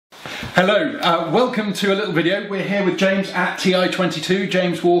Hello, welcome to a little video. We're here with James at Ti22,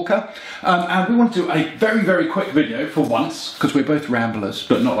 James Walker, and we want to do a very quick video for once, because we're both ramblers,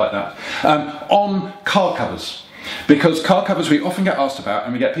 but not like that, on car covers. Because car covers we often get asked about,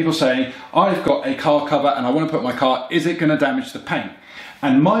 and we get people saying, I've got a car cover and I want to put my car, is it going to damage the paint?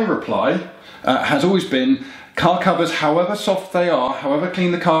 And my reply has always been, car covers, however soft they are, however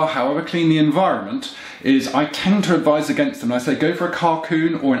clean the car, however clean the environment, is I tend to advise against them. And I say go for a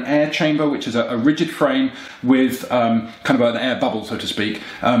carcoon or an air chamber, which is a rigid frame with kind of an air bubble, so to speak,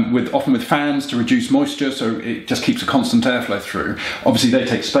 often with fans to reduce moisture, so it just keeps a constant airflow through. Obviously they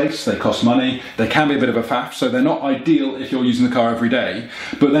take space, they cost money, they can be a bit of a faff, so they're not ideal if you're using the car every day.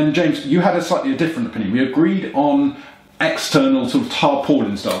 But then James, you had a slightly different opinion. We agreed on external sort of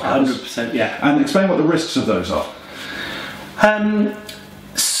tarpaulin style covers. 100%, yeah. And explain what the risks of those are.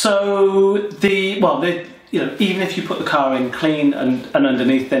 Even if you put the car in clean and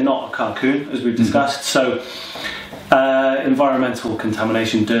underneath, they're not a carcoon, as we've discussed. So environmental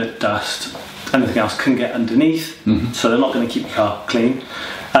contamination, dirt, dust, anything else can get underneath. So they're not going to keep your car clean.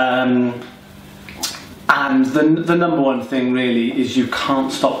 And the number one thing really is you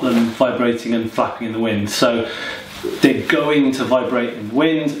can't stop them vibrating and flapping in the wind. So they're going to vibrate in the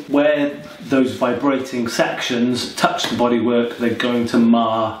wind. Where those vibrating sections touch the bodywork, they're going to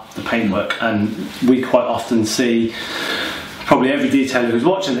mar the paintwork. And we quite often see, probably every detailer who's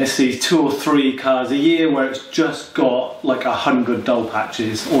watching this sees 2 or 3 cars a year where it's just got like 100 dull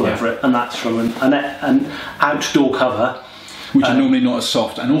patches all over it, and that's from an outdoor cover. Which are normally not as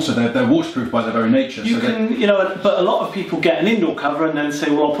soft, and also they're waterproof by their very nature. But a lot of people get an indoor cover and then say,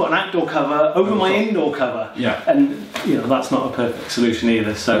 well, I'll put an outdoor cover over my indoor cover. Yeah. And that's not a perfect solution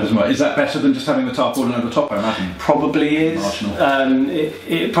either. So is that better than just having the tarpaulin over the top, I imagine? Probably is.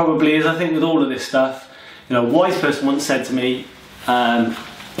 It probably is. I think with all of this stuff, a wise person once said to me,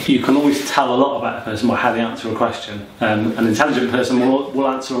 you can always tell a lot about a person by how they answer a question. An intelligent person will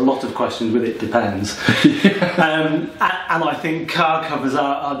answer a lot of questions with "it depends." And I think car covers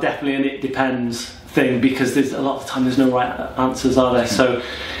are definitely an "it depends" thing, because there's a lot of the time there's no right answers, are there? So,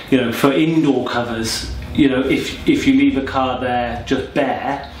 for indoor covers, if you leave a car there just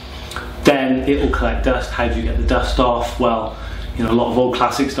bare, then it will collect dust. How do you get the dust off? Well, a lot of old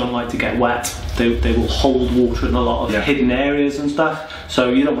classics don't like to get wet. They will hold water in a lot of hidden areas and stuff. So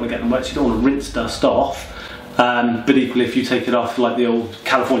you don't want to get them wet, so you don't want to rinse dust off. But equally, if you take it off like the old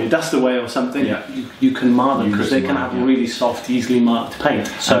California dust away or something, you can mar them, because they can have really soft, easily marked paint.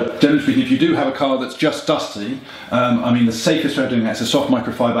 So generally speaking, if you do have a car that's just dusty, the safest way of doing that is a soft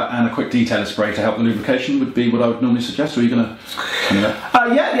microfiber and a quick detailer spray to help the lubrication would be what I would normally suggest. Or are you going to?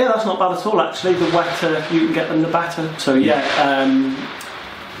 Yeah, that's not bad at all actually. The wetter you can get them, the better. So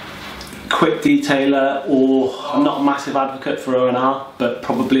quick detailer, or I'm not a massive advocate for O&R, but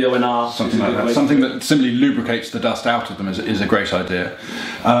probably O&R. Something like that. Something that simply lubricates the dust out of them is a great idea.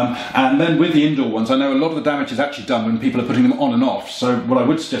 And then with the indoor ones, I know a lot of the damage is actually done when people are putting them on and off. So what I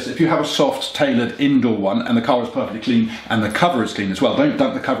would suggest, if you have a soft, tailored indoor one and the car is perfectly clean and the cover is clean as well, don't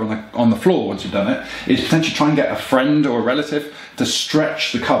dump the cover on the floor once you've done it. Is potentially try and get a friend or a relative to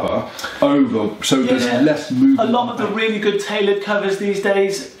stretch the cover over so there's less movement. A lot of the really good tailored covers these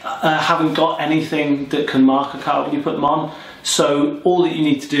days haven't got anything that can mark a car when you put them on. So all that you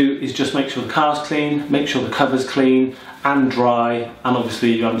need to do is just make sure the car's clean, make sure the cover's clean and dry, and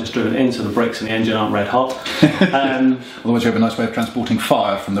obviously you haven't just driven it in, so the brakes and the engine aren't red hot. Otherwise you have a nice way of transporting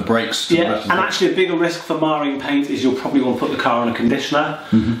fire from the brakes to the rest of the actually a bigger risk for marring paint is you'll probably want to put the car on a conditioner.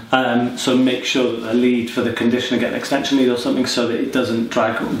 So make sure that the lead for the conditioner, get an extension lead or something so that it doesn't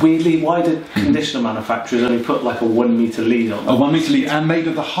drag. Weirdly, why do conditioner manufacturers only put like a 1 metre lead on them? A 1 metre lead, and made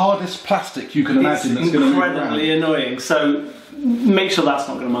of the hardest plastic you can imagine. That's incredibly annoying. So make sure that's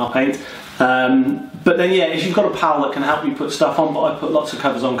not going to mar paint. But then if you've got a pal that can help you put stuff on, but I put lots of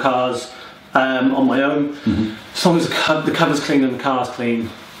covers on cars on my own. As long as the cover's clean and the car's clean,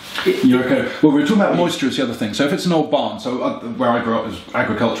 you're okay. Well, we were talking about moisture is the other thing. So if it's an old barn, so where I grew up was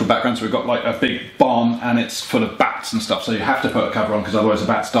agricultural background, so we've got like a big barn and it's full of bats and stuff, so you have to put a cover on because otherwise the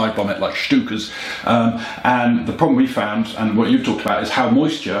bats dive bomb it like Stukas. And the problem we found, and what you've talked about, is how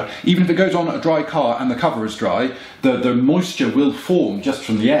moisture, even if it goes on a dry car and the cover is dry, the moisture will form just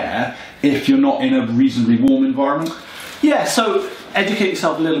from the air if you're not in a reasonably warm environment. Yeah, so educate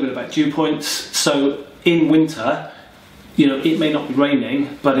yourself a little bit about dew points. So in winter, it may not be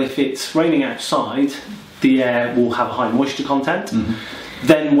raining, but if it's raining outside, the air will have a high moisture content.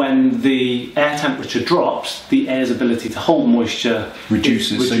 Then when the air temperature drops, the air's ability to hold moisture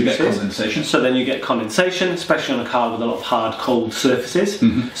reduces, so you get condensation. So then you get condensation, especially on a car with a lot of hard, cold surfaces.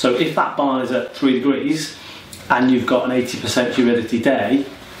 So if that barn is at 3 degrees and you've got an 80% humidity day,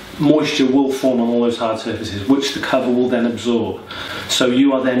 moisture will form on all those hard surfaces, which the cover will then absorb. So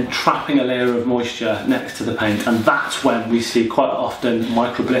you are then trapping a layer of moisture next to the paint, and that's when we see quite often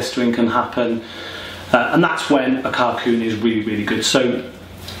micro blistering can happen, and that's when a carcoon is really, really good. So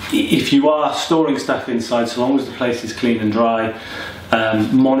if you are storing stuff inside, so long as the place is clean and dry,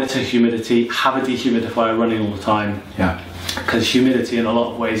 monitor humidity, have a dehumidifier running all the time. Yeah. Because humidity in a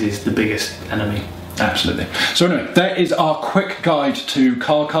lot of ways is the biggest enemy. Absolutely. So anyway, there is our quick guide to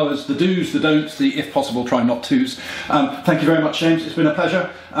car colours, the do's, the don'ts, the if possible try not to's. Thank you very much, James, it's been a pleasure,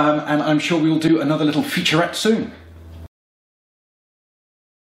 and I'm sure we'll do another little featurette soon.